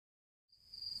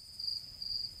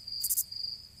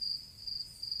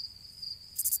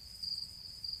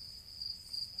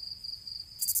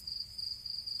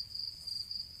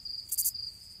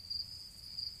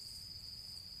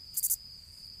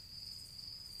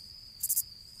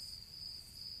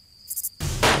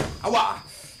Aua!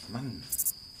 Mann.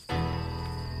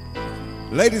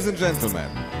 Ladies and gentlemen,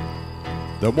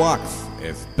 the Muax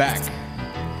is back.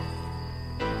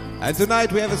 And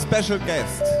tonight we have a special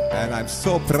guest, and I'm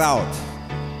so proud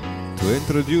to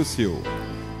introduce you.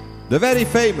 The very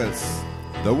famous,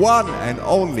 the one and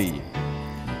only,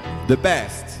 the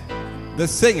best, the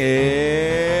singing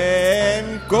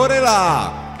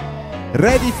Gorilla.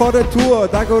 Ready for the tour,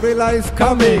 the Gorilla is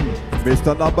coming.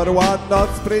 Mr. Number One, not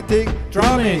sprinting,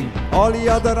 drumming. All the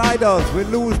other riders will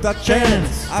lose that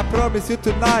chance. I promise you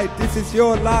tonight, this is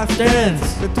your last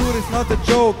dance. The tour is not a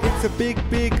joke, it's a big,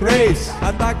 big race.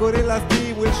 And the Gorilla's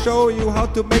team will show you how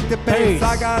to make the pace.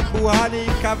 Sagan, Buhani,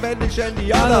 Cavendish and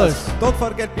the others. Don't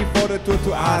forget before the tour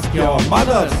to ask your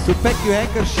mothers to pack your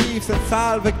handkerchiefs and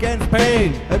salve against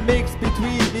pain. A mix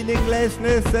between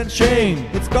meaninglessness and shame.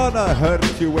 It's gonna hurt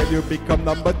you when you become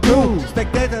number two.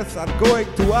 Spectators are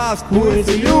going to ask, who is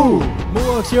you?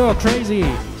 Muax, you're crazy,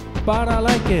 but I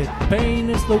like it. Pain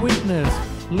is the weakness,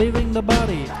 leaving the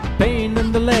body. Pain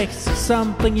in the legs,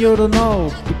 something you don't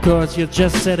know, because you're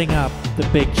just setting up the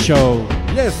big show.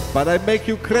 Yes, but I make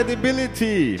you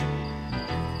credibility.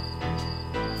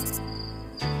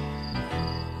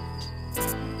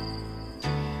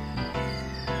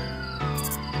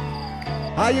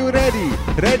 Are you ready?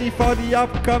 Ready for the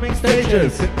upcoming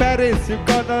stages? In Paris, you're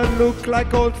gonna look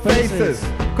like old faces.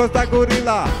 Cause the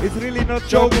Gorilla is really not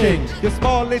joking. Your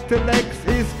small little legs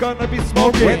is gonna be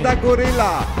smoking. When the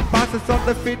Gorilla passes on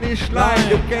the finish line,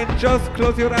 you can just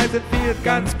close your eyes and feel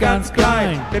guns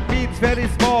climb. The beat's very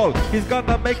small, he's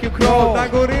gonna make you crawl. The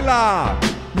Gorilla,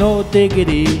 no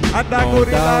diggity, and the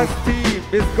Gorilla's team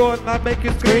is gonna make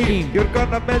you scream. You're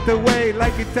gonna melt away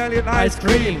like Italian ice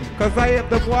cream. Cause I am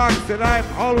the Muax and I'm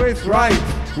always right.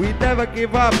 We never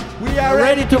give up, we are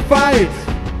ready to fight.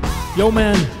 Yo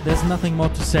man, there's nothing more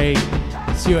to say.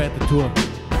 See you at the tour.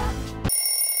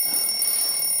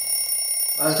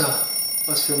 Alter,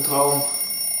 was für ein Traum.